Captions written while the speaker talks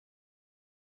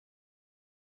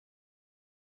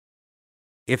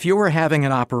If you are having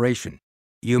an operation,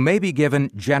 you may be given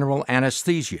general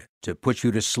anesthesia to put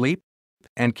you to sleep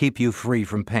and keep you free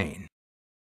from pain.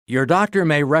 Your doctor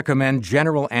may recommend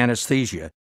general anesthesia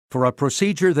for a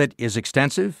procedure that is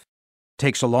extensive,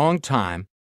 takes a long time,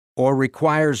 or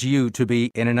requires you to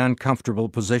be in an uncomfortable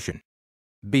position.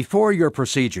 Before your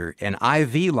procedure, an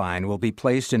IV line will be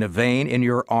placed in a vein in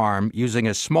your arm using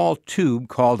a small tube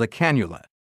called a cannula.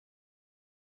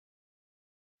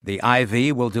 The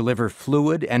IV will deliver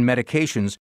fluid and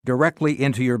medications directly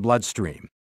into your bloodstream.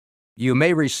 You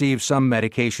may receive some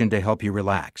medication to help you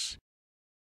relax.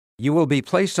 You will be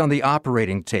placed on the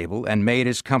operating table and made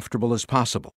as comfortable as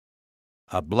possible.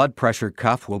 A blood pressure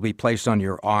cuff will be placed on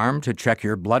your arm to check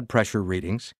your blood pressure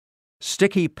readings.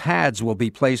 Sticky pads will be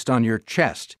placed on your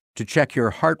chest to check your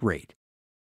heart rate,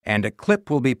 and a clip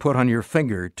will be put on your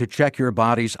finger to check your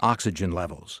body's oxygen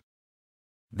levels.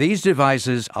 These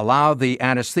devices allow the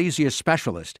anesthesia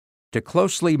specialist to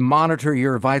closely monitor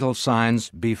your vital signs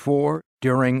before,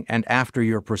 during, and after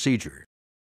your procedure.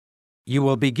 You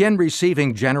will begin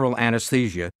receiving general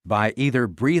anesthesia by either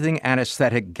breathing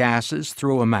anesthetic gases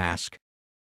through a mask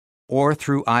or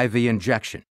through IV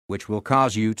injection, which will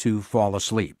cause you to fall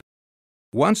asleep.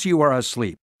 Once you are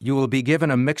asleep, you will be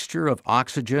given a mixture of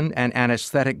oxygen and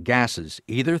anesthetic gases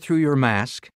either through your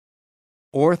mask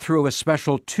or through a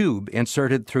special tube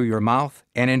inserted through your mouth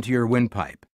and into your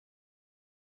windpipe.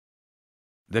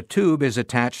 The tube is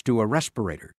attached to a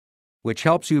respirator, which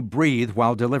helps you breathe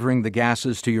while delivering the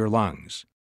gases to your lungs.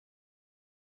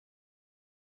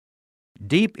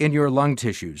 Deep in your lung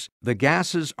tissues, the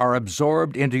gases are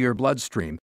absorbed into your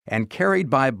bloodstream and carried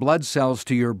by blood cells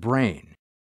to your brain.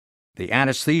 The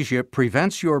anesthesia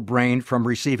prevents your brain from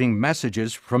receiving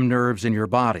messages from nerves in your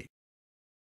body.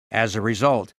 As a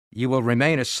result, you will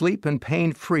remain asleep and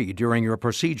pain-free during your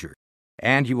procedure,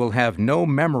 and you will have no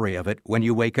memory of it when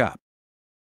you wake up.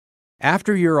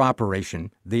 After your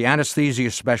operation, the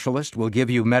anesthesia specialist will give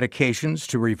you medications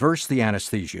to reverse the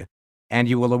anesthesia, and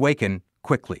you will awaken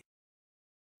quickly.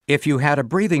 If you had a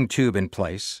breathing tube in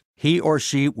place, he or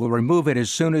she will remove it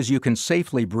as soon as you can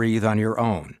safely breathe on your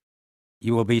own.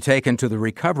 You will be taken to the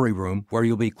recovery room where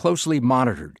you'll be closely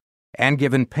monitored and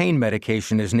given pain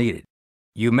medication as needed.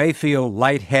 You may feel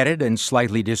lightheaded and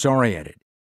slightly disoriented,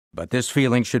 but this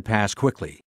feeling should pass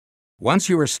quickly. Once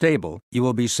you are stable, you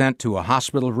will be sent to a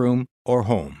hospital room or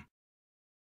home.